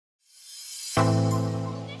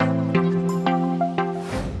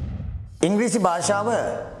ඉංග්‍රීසි භාෂාව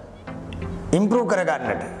ඉම්ප්‍රූව්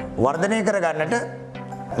කරගන්නට වර්ධනය කරගන්නට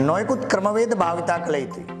නොයෙකුත් ක්‍රමවේද භාවිතා කළ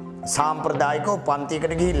යුතුයි. සාම්ප්‍රදායිකව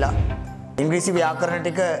පන්තියකට ගිහිල්ලා ඉංග්‍රීසි ව්‍යාකරණ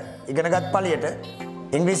ටික ඉගෙනගත් පළියට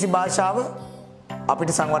ඉංග්‍රීසි භාෂාව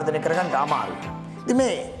අපිට සංවර්ධනය කරගන්න අමාරුයි. ඉතින්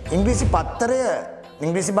මේ ඉංග්‍රීසි පත්තරය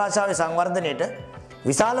ඉංග්‍රීසි භාෂාවේ සංවර්ධනයට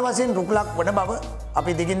විශාල වශයෙන් රුකුලක් වන බව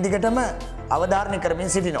අපි දිගින් දිගටම අවධාරණය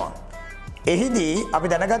කරමින් සිටිනවා. එහිදී අපි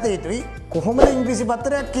දැනගත යුතුයි කොහොමද ඉංග්‍රීසි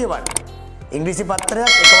පත්තරයක් කියවන්නේ. ඉංග්‍රීසි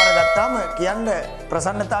පත්‍රයක් එකවර ගත්තාම කියන්න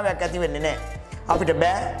ප්‍රසන්නතාවයක් ඇති වෙන්නේ නැහැ. අපිට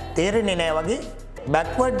බෑ තේරෙන්නේ නැහැ වගේ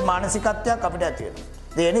බෑක්වර්ඩ් මානසිකත්වයක් අපිට ඇති වෙනවා.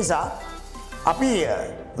 ඒ නිසා අපි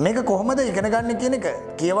මේක කොහොමද ඉගෙන ගන්න කියන එක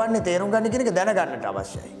කියවන්නේ තේරුම් ගන්න කියන එක දැනගන්නට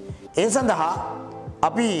අවශ්‍යයි. ඒ සඳහා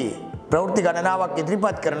අපි ප්‍රවෘත්ති ගණනාවක්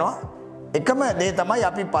ඉදිරිපත් කරනවා. එකම දේ තමයි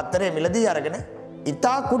අපි පත්තරේ මිලදී අරගෙන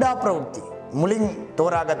ඉතා කුඩා ප්‍රවෘත්ති මුලින්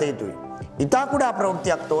තෝරාගත යුතුයි. ඉතා කුඩා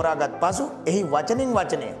ප්‍රවෘත්තියක් තෝරාගත් පසු එහි වචනින්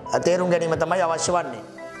වචනය තේරුම් ගැනීම තමයි අවශ්‍ය වන්නේ.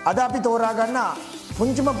 අද අපි තෝරා ගන්න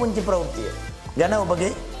පුංචිම පුංචි ප්‍රවෘත්තිය ගැන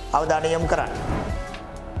ඔබගේ අවධානය යොමු කරන්න.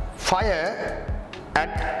 Fire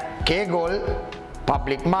at Kegol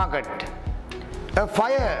Public Market. A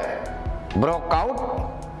fire broke out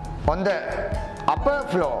on the upper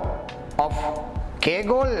floor of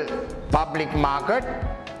Kegol Public Market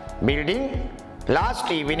building last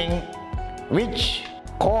evening, which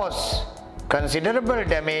caused considerable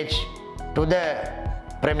damage to the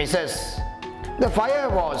premises. The fire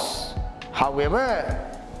was, however,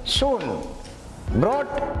 soon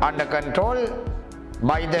brought under control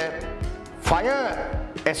by the fire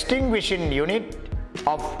extinguishing unit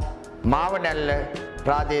of Mavanalla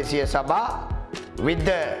Pradeshiya Sabha with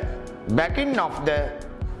the backing of the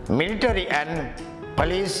military and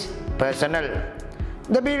police personnel.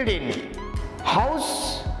 The building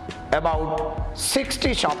housed about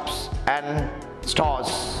 60 shops and stores.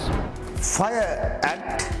 Fire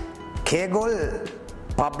at Kegol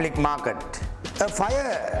Public Market. A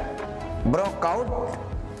fire broke out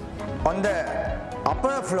on the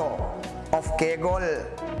upper floor of Kegol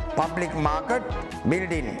Public Market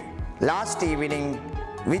building last evening,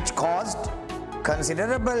 which caused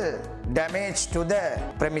considerable damage to the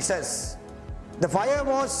premises. The fire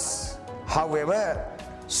was, however,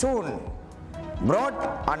 soon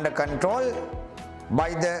brought under control by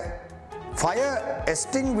the fire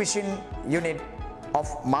extinguishing unit of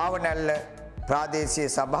Mavanalla Pradeshiya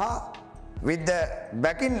Sabha with the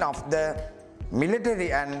backing of the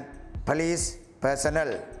military and police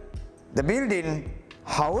personnel. The building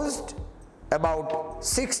housed about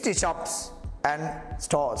 60 shops and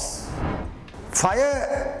stores.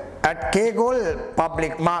 Fire at Kegol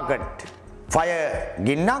Public Market. Fire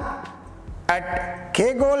ginnak at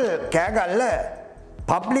Kegol Kagalla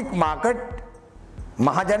Public Market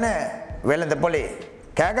Mahajana Velandapole.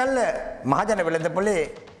 Kagalla Mahajana Velandapole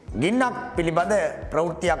ගින්නක් පිළිබඳ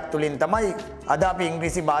ප්‍රවෘත්තියක් තුලින් තමයි අද අපි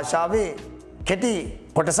ඉංග්‍රීසි භාෂාවේ කෙටි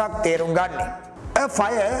කොටසක් තේරුම් ගන්නේ. A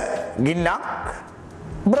fire ගින්නක්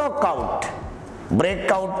broke out.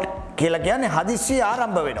 break out කියලා කියන්නේ හදිස්සිය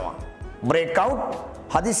ආරම්භ වෙනවා. break out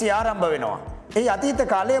හදිස්සිය ආරම්භ වෙනවා. ඒ අතීත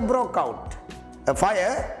කාලයේ broke out. A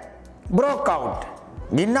fire broke out.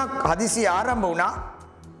 ගින්නක් හදිස්සිය ආරම්භ වුණා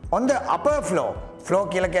on the upper floor. floor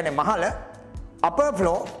කියලා කියන්නේ මහල. upper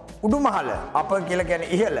floor උඩු මහල. upper කියලා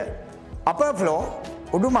කියන්නේ ඉහළ. upper floor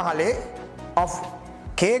උඩු මහලේ of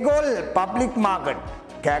Kegol Public Market.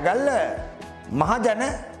 Kegalle මහජන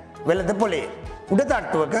වෙළඳ පොලේ උඩ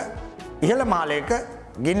තට්ටුවක ඉහළ මහලයක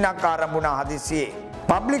ගින්නක් ආරම්භ වුණා හදිස්සියේ.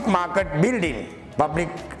 Public Market Building.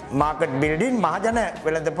 Public Market Building මහජන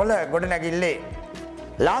වෙළඳ පොළ ගොඩනැගිල්ලේ.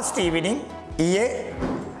 Last evening ඊයේ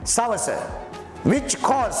සවස. Which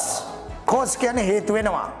cause කියන්නේ හේතු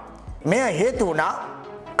වෙනවා. මෙය හේතු වුණා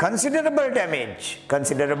considerable damage.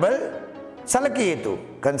 considerable සලකිය යුතු.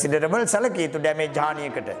 considerable සලකිය යුතු damage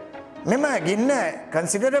හානියකට. මෙම ගින්න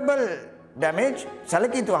considerable damage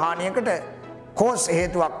සලකිය යුතු හානියකට cause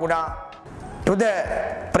හේතුවක් වුණා to the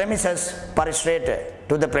premises පරිශ්‍රයට.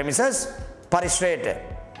 to the premises පරිශ්‍රයට.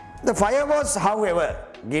 The fire was, however,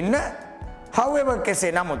 ගින්න however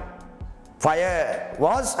කෙසේ නමුත් fire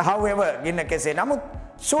was, however, ගින්න කෙසේ නමුත්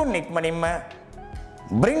soon ඉක්මනින්ම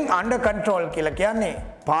bring under control කියලා කියන්නේ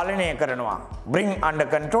පාලනය කරනවා. bring under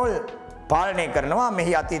control පාලනය කරනවා.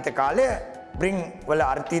 මෙහි අතීත කාලය bring වල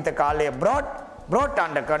අතීත කාලය brought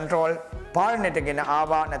under control පාලනයට ගෙන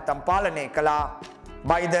ආවා නැත්නම් පාලනය කළා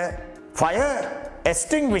by the fire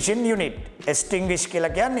extinguishing unit. extinguish කියලා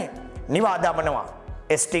කියන්නේ නිවා දමනවා.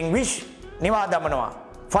 extinguish නිවා දමනවා.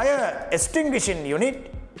 fire extinguishing unit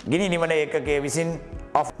ගිනි නිවන ඒකකයේ විසින්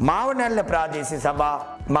of Mavanalla Pradeshiya Sabha.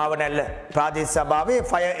 Mavanalla Pradeshiya Sabhaවේ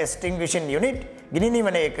fire extinguishing unit ගිනි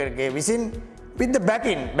නිවන ඒකකයේ විසින් with the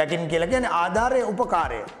backing කියලා කියන්නේ ආධාරය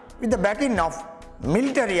උපකාරය with the backing of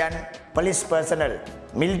military and police personnel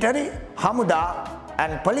military හමුදා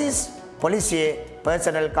and police පොලිසියේ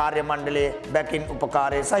personnel කාර්ය මණ්ඩලයේ backing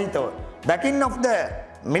උපකාරය සහිතව backing of the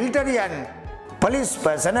military and police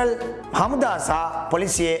personnel හමුදා සහ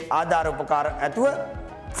පොලිසියේ ආධාර උපකාර ඇතුව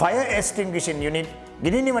fire extinguishing unit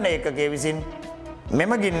ගිනි නිවන ඒකකයේ විසින්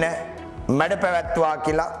මෙම ගින්න මැඩ පැවැත්වුවා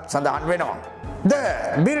කියලා සඳහන් වෙනවා. The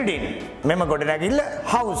building මෙම ගොඩනැගිල්ල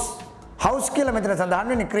house කියලා මෙතන සඳහන්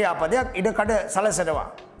වෙන්නේ ක්‍රියාපදයක් ඉඩකඩ සලසනවා.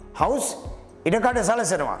 house ඉඩකඩ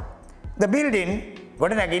සලසනවා. The building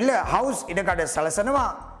ගොඩනැගිල්ල house ඉඩකඩ සලසනවා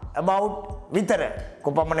about විතර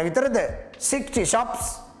කොපමණ විතරද 60 shops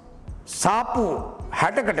සාපු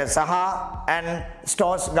 60කට සහ and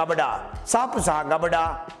stores ගබඩා සාපු සහ ගබඩා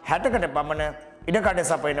 60කට පමණ ඉඩකඩ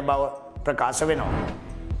සපයන බව ප්‍රකාශ වෙනවා.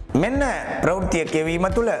 මෙන්න ප්‍රවෘත්තිය කියවීම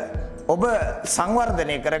තුළ ඔබ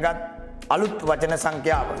සංවර්ධනය කරගත් අලුත් වචන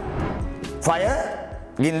සංඛ්‍යාව. fire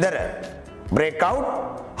ගින්දර breakout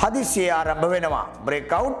හදිසියේ ආරම්භ වෙනවා.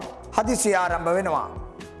 breakout හදිසියේ ආරම්භ වෙනවා.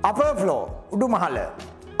 upper floor උඩුමහල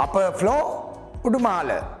upper floor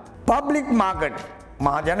උඩුමහල public market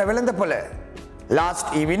මහජන වෙළඳපොළ last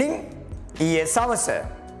evening ඊයේ සවස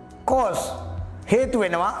cause හේතු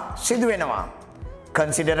වෙනවා සිදු වෙනවා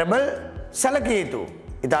considerable සැලකිය යුතු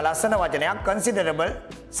ඉතා ලස්සන වචනයක් considerable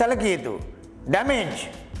සැලකිය යුතු damage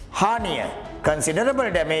හානිය considerable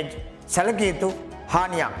damage සැලකිය යුතු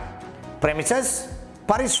හානියක් premises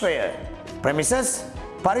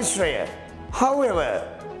පරිශ්‍රය however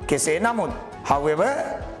කෙසේ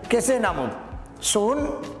නමුත් soon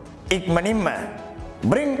ඉක්මනින්ම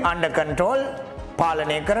bring under control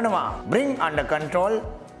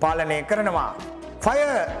පාලනය කරනවා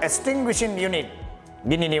fire extinguishing unit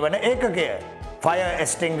ගිනි නිවන ඒකකය fire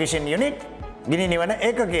extinguishing unit ගිනි නිවන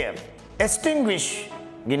ඒකකය extinguish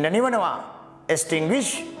ගින්න නිවනවා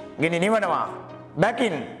ගිනි නිවනවා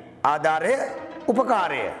backing ආධාරය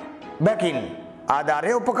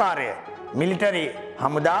උපකාරය military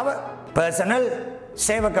හමුදාව personnel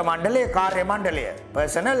සේවක මණ්ඩලය කාර්ය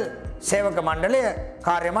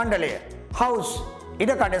මණ්ඩලය house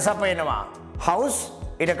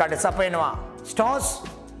ඉඩකඩ සපයනවා stores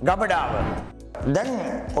ගබඩාව. දැන්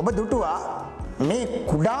ඔබ දුටුවා මේ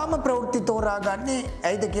කුඩාම ප්‍රවෘත්ති තෝරාගන්නේ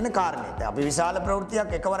ඇයිද කියන කාරණේට. අපි විශාල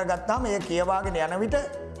ප්‍රවෘත්තියක් එකවර ගත්තාම ඒ කියවාගෙන යන විට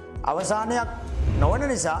අවසානයක් නොවන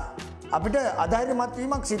නිසා අපිට අධෛර්යමත්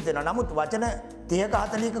වීමක් සිද්ධ වෙනවා. නමුත් වචන 30ක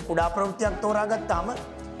 40ක කුඩා ප්‍රවෘත්තියක් තෝරාගත්තාම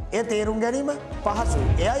එය තේරුම් ගැනීම පහසුයි.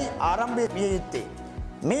 එයයි ආරම්භයේ විය යුත්තේ.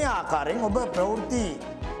 මේ ආකාරයෙන් ඔබ ප්‍රවෘත්ති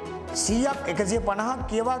 100ක් 150ක්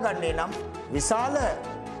කියවා ගන්නේ නම් විශාල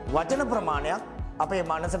වචන ප්‍රමාණයක් අපේ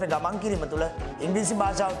මනසට ගමන් කිරීම තුළ ඉංග්‍රීසි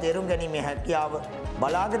භාෂාව තේරුම් ගැනීමේ හැකියාව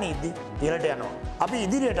බලාගෙන ඉද්දී ඉහළට යනවා. අපි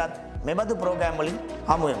ඉදිරියටත් මෙබඳු ප්‍රෝග්‍රෑම් වලින්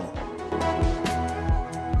හමු වෙමු.